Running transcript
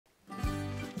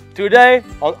Today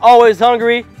on Always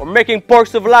Hungry, we're making pork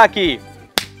souvlaki.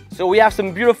 So we have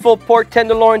some beautiful pork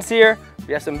tenderloins here.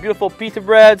 We have some beautiful pita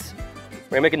breads. We're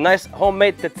gonna make a nice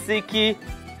homemade tzatziki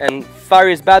and fire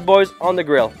these bad boys on the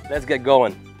grill. Let's get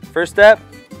going. First step,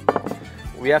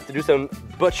 we have to do some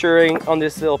butchering on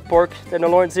this little pork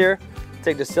tenderloins here.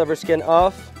 Take the silver skin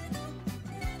off.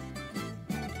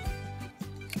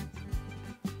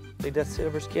 Take that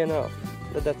silver skin off.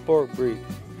 Let that pork breathe.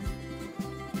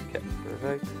 Okay,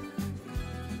 perfect.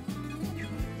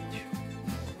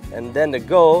 And then the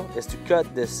goal is to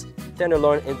cut this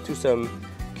tenderloin into some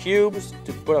cubes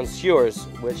to put on skewers,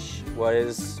 which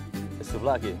is the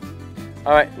souvlaki.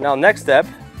 All right, now next step,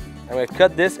 I'm gonna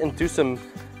cut this into some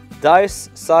dice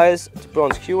size to put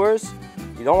on skewers.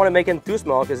 You don't want to make it too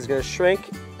small because it's gonna shrink.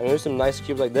 And there's some nice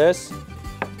cubes like this.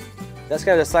 That's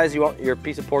kind of the size you want your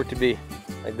piece of pork to be,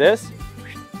 like this.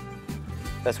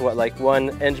 That's what, like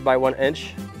 1 inch by 1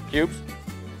 inch cubes.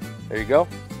 There you go.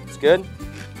 It's good.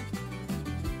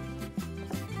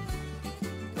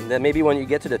 And then maybe when you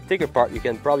get to the thicker part, you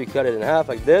can probably cut it in half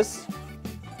like this.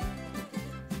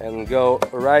 And go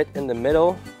right in the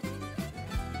middle.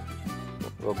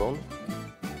 Little bone.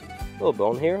 Little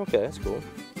bone here. Okay, that's cool.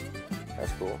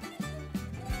 That's cool.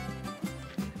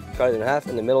 Cut it in half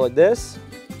in the middle like this.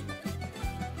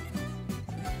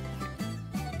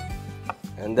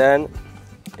 And then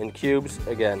in cubes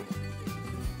again.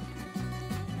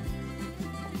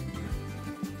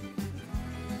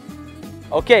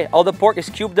 Okay, all the pork is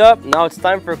cubed up. Now it's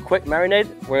time for a quick marinade.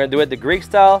 We're gonna do it the Greek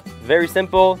style. Very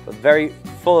simple, but very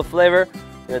full of flavor.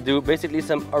 We're gonna do basically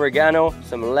some oregano,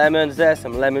 some lemon zest,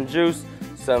 some lemon juice,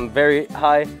 some very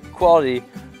high quality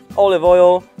olive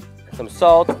oil, some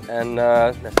salt, and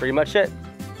that's pretty much it.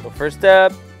 So first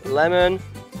step, lemon,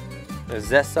 there's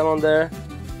zest some on there.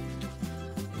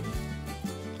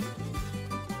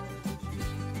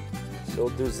 So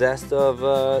we'll do zest of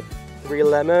 3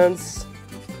 lemons,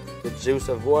 the juice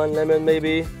of 1 lemon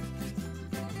maybe.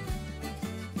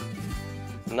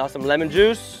 Now some lemon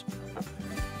juice.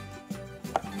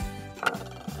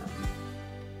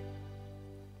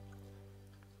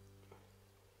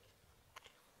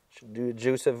 Should do the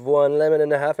juice of 1.5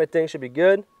 lemons, I think, should be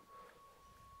good.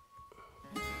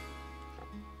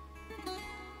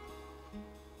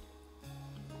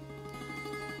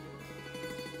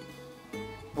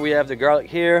 We have the garlic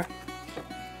here.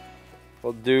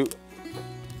 We'll do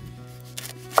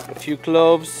a few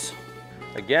cloves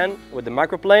again with the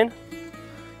microplane.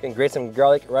 You can grate some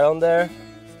garlic right on there.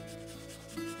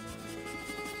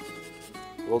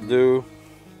 We'll do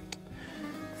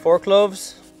 4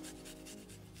 cloves.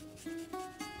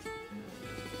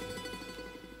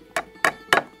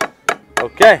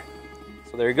 Okay,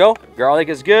 so there you go. Garlic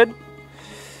is good.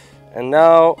 And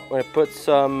now I'm gonna put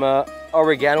some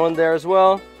oregano in there as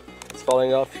well. It's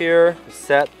falling off here.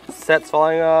 The set's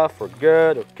falling off. We're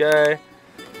good. Okay.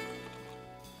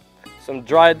 Some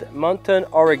dried mountain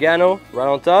oregano right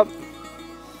on top.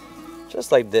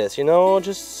 Just like this, you know.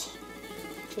 Just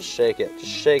shake it.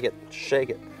 Just shake it. Shake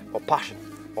it. More passion.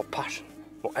 More passion.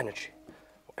 More energy.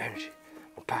 More energy.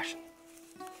 More passion.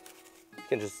 You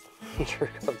can just jerk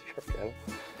off the oregano.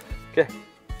 Okay.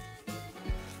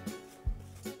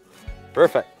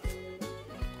 Perfect.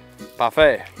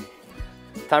 Parfait.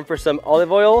 Time for some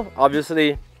olive oil.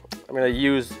 Obviously, I'm gonna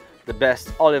use the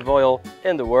best olive oil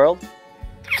in the world.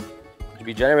 To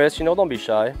be generous, you know, don't be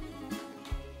shy.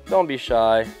 Don't be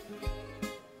shy.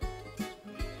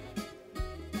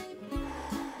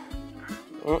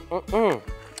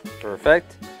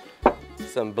 Perfect.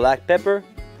 Some black pepper.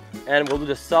 And we'll do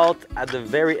the salt at the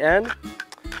very end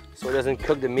so it doesn't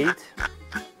cook the meat.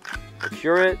 We'll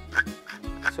cure it.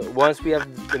 So once we have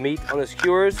the meat on the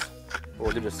skewers,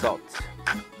 we'll do the salt.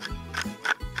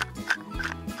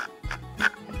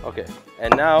 Okay,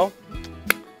 and now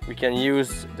we can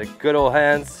use the good old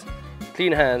hands,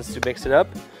 clean hands, to mix it up.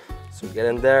 So get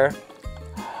in there.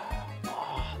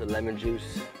 Oh, the lemon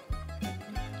juice.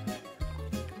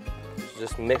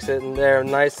 Just mix it in there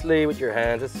nicely with your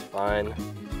hands, it's fine.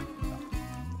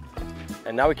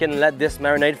 And now we can let this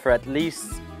marinate for at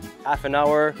least half an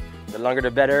hour. The longer the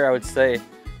better, I would say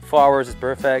 4 hours is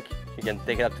perfect. You can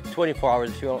take it up to 24 hours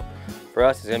if you want. For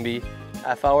us, it's gonna be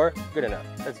half hour, good enough.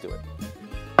 Let's do it.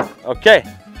 Okay.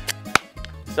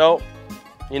 So,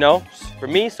 you know, for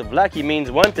me, souvlaki means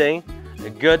one thing, a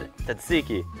good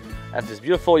tzatziki. I have this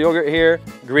beautiful yogurt here,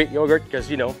 Greek yogurt, because,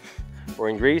 you know, we're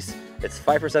in Greece. It's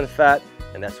 5% fat,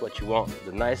 and that's what you want.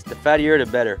 The fattier,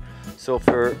 the better. So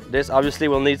for this, obviously,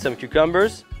 we'll need some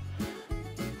cucumbers.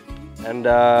 And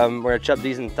we're gonna chop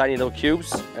these in tiny little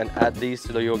cubes and add these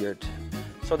to the yogurt.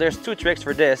 So there's 2 tricks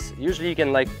for this. Usually you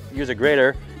can like use a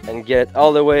grater and get it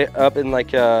all the way up in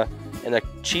like in a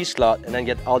cheese slot, and then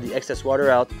get all the excess water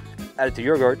out, add it to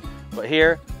yogurt. But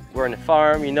here we're in a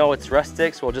farm, you know, it's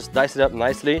rustic, so we'll just dice it up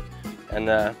nicely and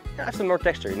have some more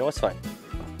texture, you know, it's fine.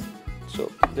 So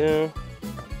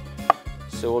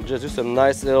we'll just do some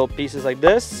nice little pieces like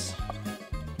this,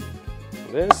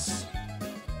 and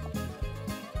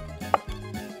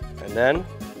then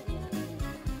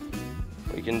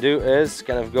what you can do is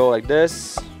kind of go like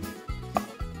this.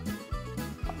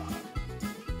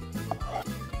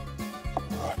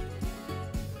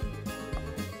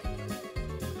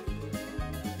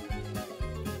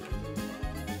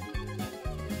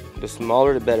 The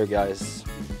smaller the better, guys.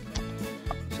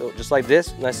 So just like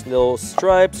this, nice little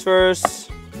stripes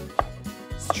first.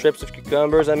 Strips of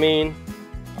cucumbers, I mean.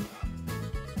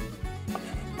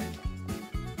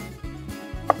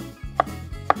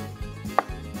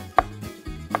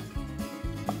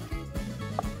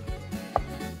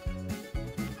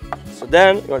 So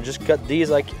then you want to just cut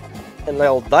these like in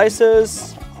little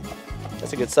dices.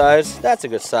 That's a good size. That's a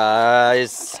good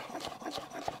size.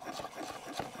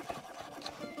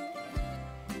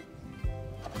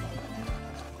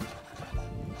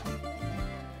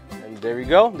 There we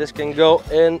go. This can go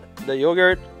in the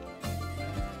yogurt.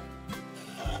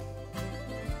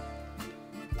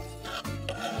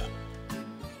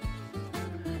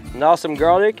 Now some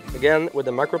garlic, again with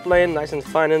the microplane, nice and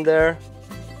fine in there.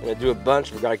 I'm gonna do a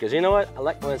bunch of garlic because you know what? I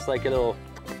like when it's like a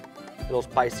little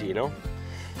spicy, you know?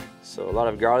 So a lot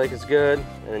of garlic is good,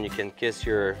 and then you can kiss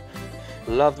your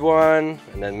loved one,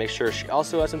 and then make sure she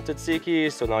also has some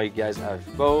tzatziki, so now you guys have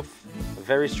both. A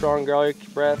very strong garlic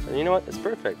breath, and you know what? It's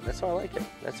perfect. That's how I like it.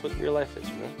 That's what real life is,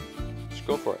 you know? Just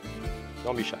go for it.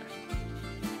 Don't be shy.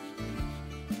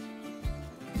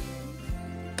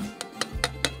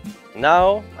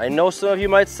 Now, I know some of you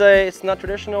might say it's not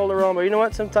traditional, Laurent, but you know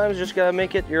what? Sometimes you just gotta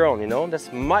make it your own, you know?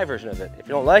 That's my version of it. If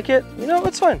you don't like it, you know,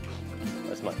 it's fine.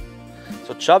 That's mine.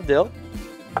 So chopped dill.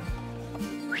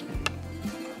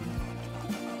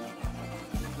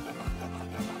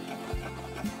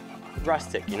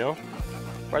 Rustic, you know?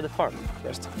 We're at the farm,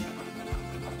 rustic.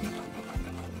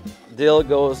 Dill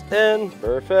goes in,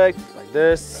 perfect, like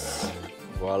this.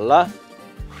 Voila.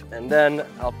 And then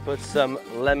I'll put some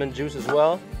lemon juice as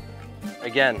well.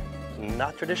 Again,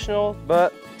 not traditional,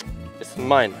 but it's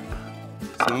mine.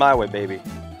 It's my way, baby.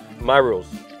 My rules.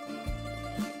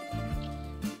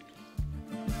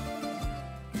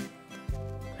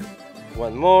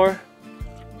 One more.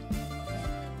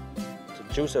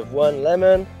 The juice of one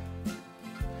lemon.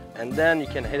 And then you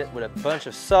can hit it with a bunch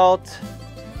of salt.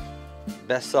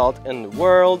 Best salt in the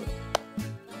world.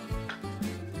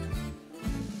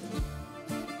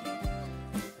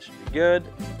 That should be good.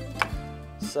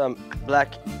 Some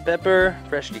black pepper,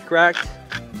 freshly cracked.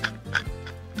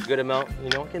 Good amount, you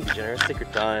know, it can be generous, take your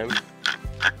time.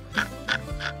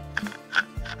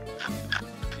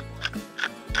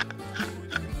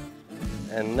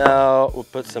 And now we'll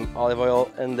put some olive oil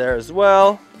in there as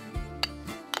well.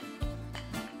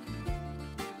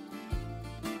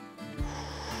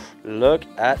 Look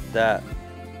at that.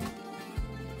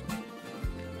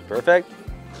 Perfect.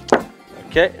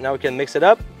 Okay, now we can mix it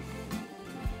up.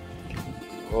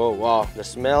 Oh wow, the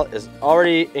smell is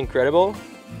already incredible.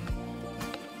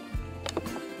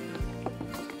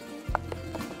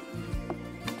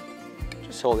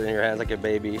 Just hold it in your hands like a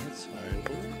baby. It's fine.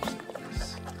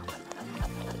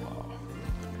 Wow.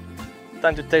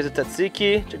 Time to taste the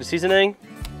tzatziki. Check the seasoning.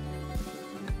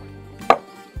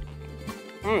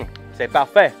 C'est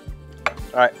parfait.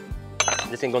 All right,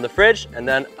 this can go in the fridge and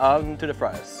then on to the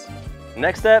fries.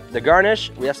 Next step, the garnish.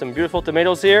 We have some beautiful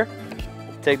tomatoes here.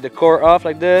 Take the core off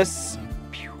like this.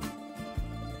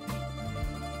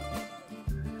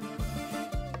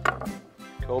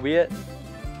 Kobe it.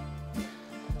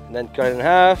 And then cut it in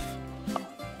half.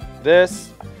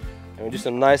 This. And we do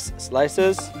some nice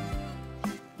slices.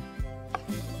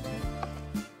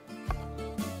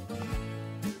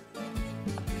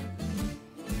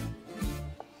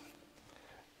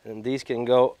 And these can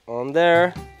go on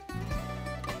there.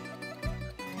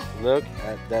 Look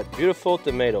at that beautiful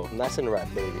tomato, nice and ripe,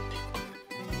 baby.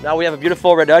 Now we have a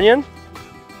beautiful red onion.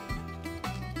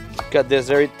 Cut this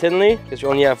very thinly, because you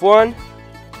only have one.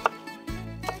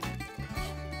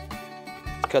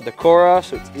 Cut the core off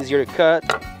so it's easier to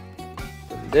cut.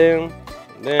 Ding,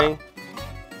 ding.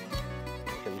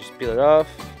 You can just peel it off.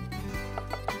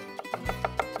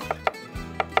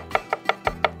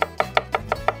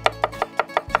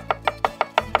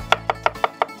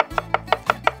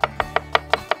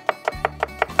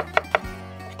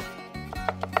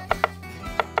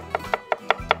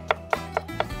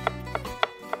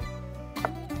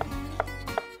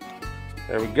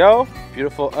 There we we go.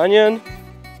 Beautiful onion.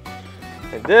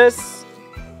 Like this.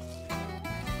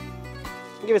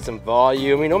 Give it some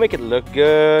volume, you know, make it look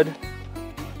good.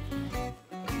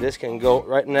 This can go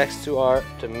right next to our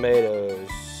tomatoes.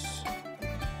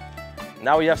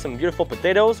 Now we have some beautiful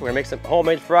potatoes. We're gonna make some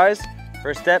homemade fries.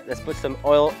 First step, let's put some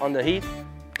oil on the heat,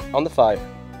 on the fire.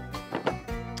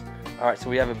 All right, so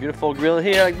we have a beautiful grill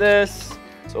here like this.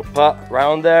 So pot right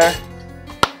on there.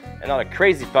 And now the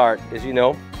crazy part is, you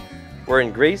know, we're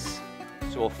in Greece,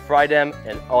 so we'll fry them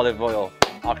in olive oil.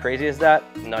 How crazy is that?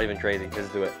 Not even crazy, let's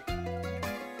do it.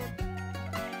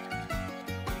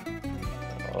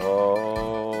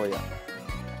 Oh yeah.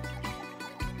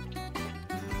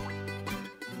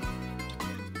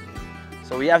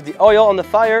 So we have the oil on the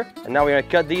fire, and now we're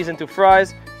gonna cut these into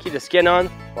fries. Keep the skin on,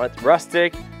 want it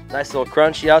rustic, nice little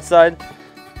crunchy outside.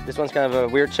 This one's kind of a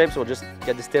weird shape, so we'll just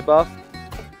get this tip off.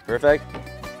 Perfect.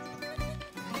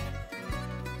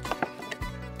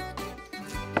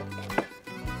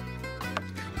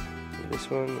 This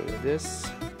one, like this.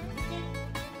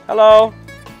 Hello.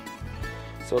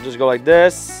 So we'll just go like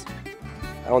this.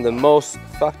 I want the most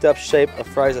fucked up shape of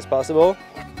fries as possible.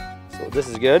 So this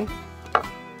is good.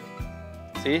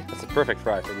 See, that's a perfect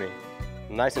fry for me.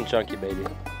 Nice and chunky, baby.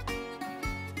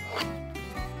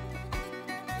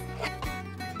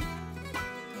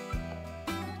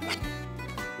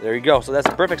 There you go. So that's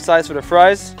the perfect size for the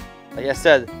fries. Like I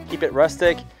said, keep it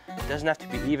rustic. It doesn't have to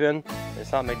be even.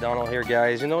 It's not McDonald's here,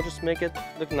 guys. You know, just make it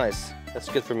look nice. That's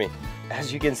good for me.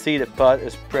 As you can see, the pot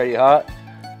is pretty hot.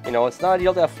 You know, it's not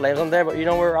ideal to have flames on there, but you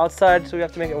know, we're outside, so we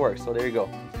have to make it work. So there you go.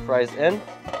 Fries in.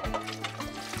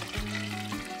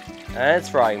 And it's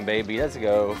frying, baby. Let's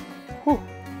go. Whew.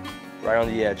 Right on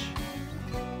the edge.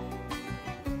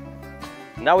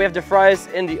 Now we have the fries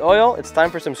in the oil. It's time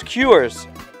for some skewers.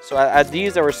 So I add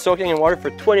these that we're soaking in water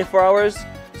for 24 hours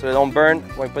so they don't burn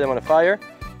when we put them on the fire.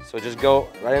 So just go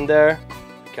right in there,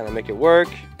 kind of make it work.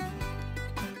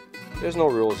 There's no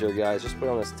rules here, guys. Just put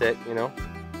it on a stick, you know.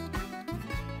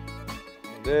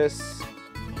 This.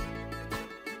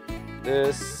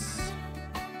 Here's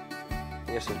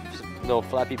some little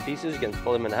flappy pieces. You can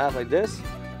pull them in half like this.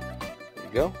 There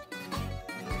you go.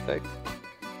 Perfect.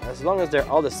 As long as they're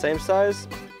all the same size,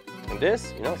 and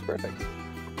this, you know, it's perfect.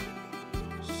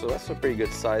 So that's a pretty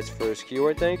good size for a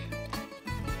skewer, I think.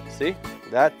 See,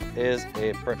 that is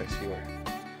a perfect skewer.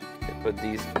 Okay, put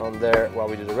these on there while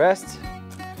we do the rest.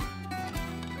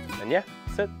 And yeah,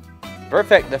 that's it.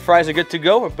 Perfect, the fries are good to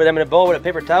go. We'll put them in a bowl with a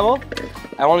paper towel.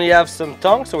 I only have some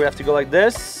tongs, so we have to go like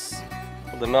this.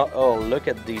 Pull them out. Oh, look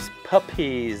at these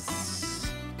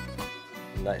puppies.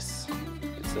 Nice.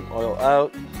 Get some oil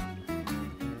out.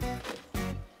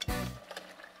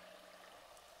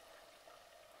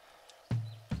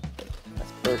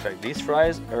 That's perfect. These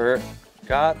fries are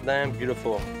goddamn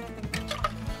beautiful,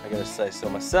 I gotta say so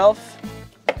myself.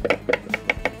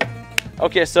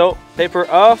 Okay, so paper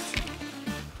off.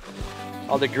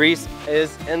 All the grease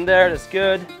is in there, that's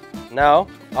good. Now,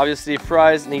 obviously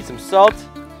fries need some salt.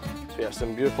 So we have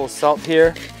some beautiful salt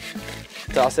here.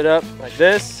 Toss it up like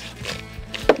this.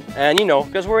 And you know,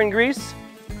 because we're in Greece,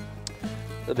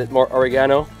 a little bit more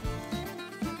oregano.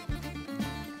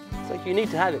 It's like you need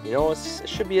to have it, you know, it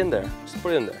should be in there. Just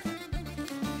put it in there.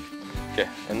 Okay,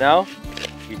 and now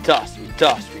we toss, we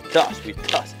toss, we toss, we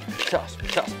toss, we toss, we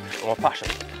toss. More passion,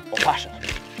 more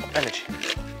energy,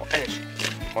 more energy.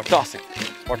 More tossing,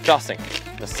 more tossing.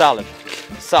 The salad,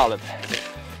 salad.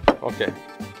 Okay.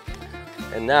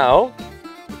 And now,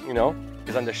 you know,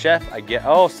 because I'm the chef, I get,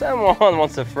 oh, someone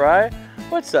wants a fry.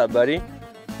 What's up, buddy?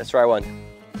 Let's try one.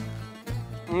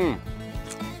 Mmm.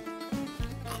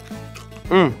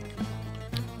 Mmm.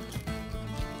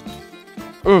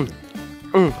 Mmm.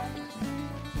 Mmm.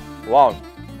 Wow.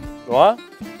 What?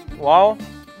 Wow.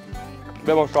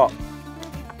 Bit more salt.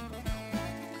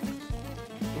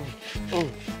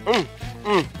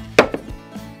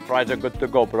 Fries are good to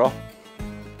go, bro.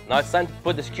 Now it's time to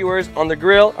put the skewers on the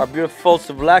grill. Our beautiful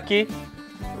souvlaki,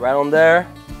 right on there,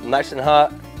 nice and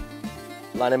hot.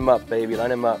 Line them up, baby, line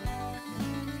them up.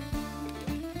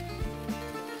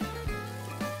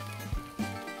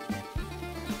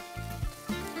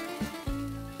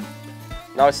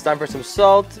 Now it's time for some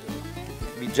salt.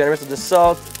 Be generous with the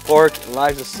salt. Pork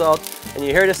likes the salt. And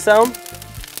you hear the sound?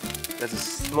 There's a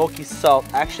smoky salt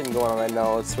action going on right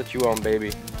now. That's what you want,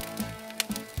 baby.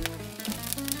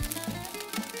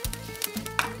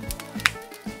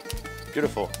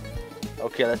 Beautiful.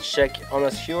 Okay, let's check on the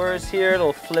skewers here. A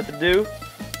little flip-a-do.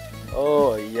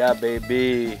 Oh, yeah,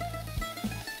 baby.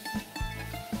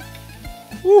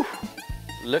 Woo!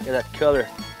 Look at that color.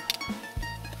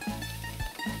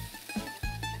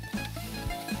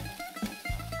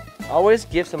 Always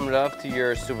give some love to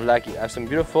your souvlaki. I have some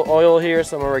beautiful oil here,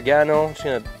 some oregano. Just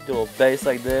gonna do a little base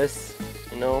like this,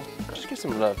 you know. Just give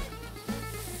some love.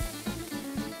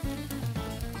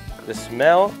 The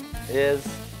smell is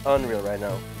unreal right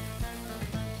now.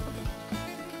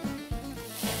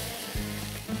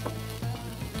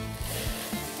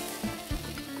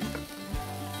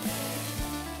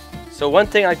 So one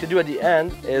thing I like to do at the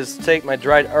end is take my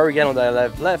dried oregano that I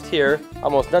left here,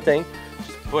 almost nothing,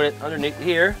 just put it underneath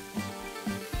here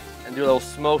and do a little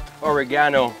smoked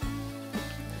oregano.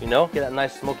 You know, get that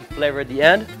nice smoky flavor at the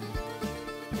end.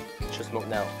 It should smoke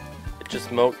now. It should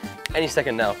smoke any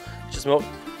second now. It should smoke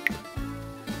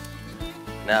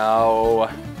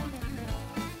now.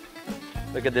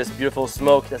 Look at this beautiful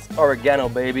smoke. That's oregano,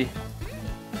 baby.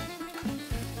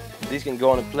 These can go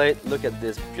on a plate. Look at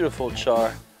this beautiful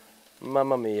char.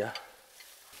 Mamma mia.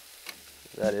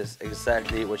 That is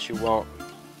exactly what you want.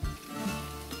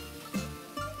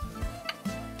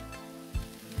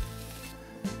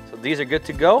 So these are good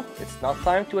to go. It's now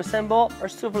time to assemble our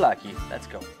souvlaki. Let's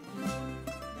go.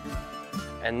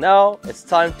 And now it's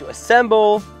time to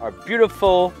assemble our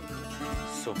beautiful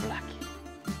souvlaki.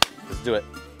 Let's do it.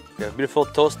 We have beautiful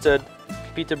toasted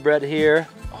pita bread here.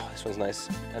 Oh, this one's nice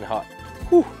and hot.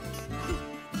 Whew.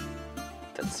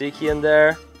 Tzatziki in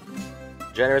there.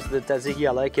 Generous with the tzatziki,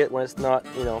 I like it when it's not,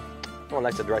 you know, no one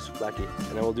likes a dry souvlaki.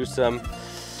 And then we'll do some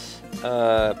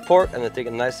pork, and then take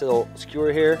a nice little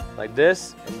skewer here, like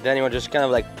this. And then you want to just kind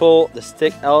of like pull the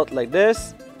stick out like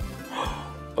this.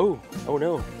 Oh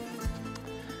no.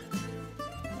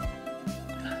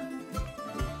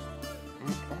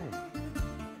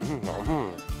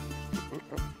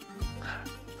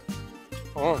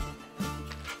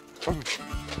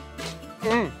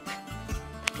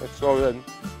 It's so good.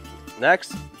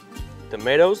 Next,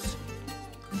 tomatoes.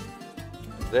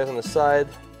 There's on the side.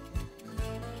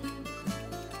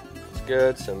 It's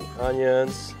good. Some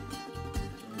onions.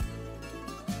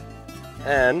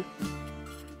 And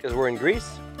because we're in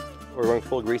Greece, we're going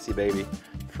full greasy, baby.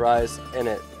 Fries in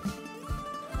it.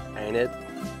 Ain't it?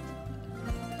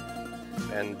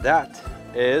 And that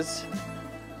is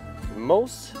the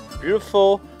most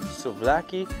beautiful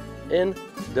souvlaki in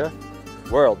the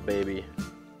world, baby.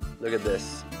 Look at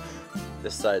this.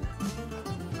 This side.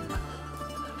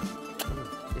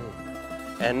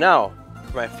 And now,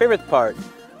 for my favorite part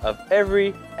of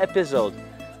every episode,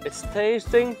 it's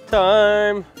tasting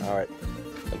time. All right,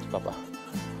 thanks, Papa.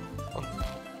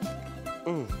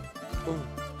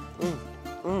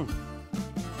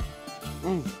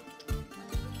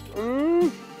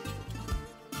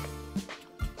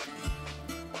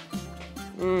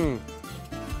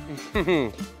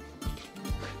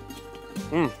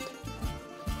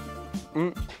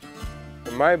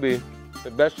 It might be the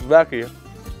best souvlaki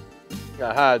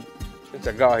I had since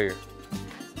I got here.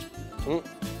 I'm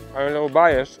a little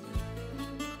biased,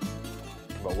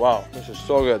 but wow, this is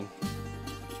so good.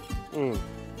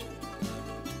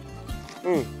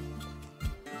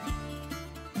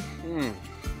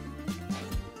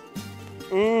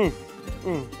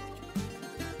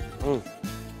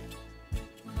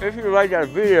 If you like that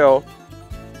video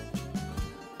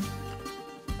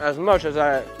as much as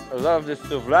I love this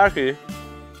souvlaki,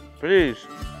 please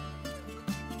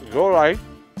go like,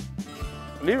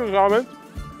 leave a comment,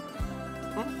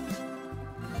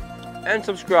 and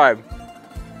subscribe.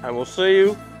 And we'll see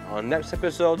you on the next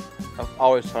episode of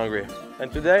Always Hungry.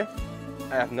 And today,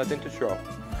 I have nothing to throw.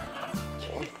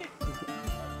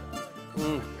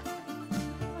 I'll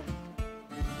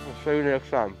see you next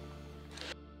time.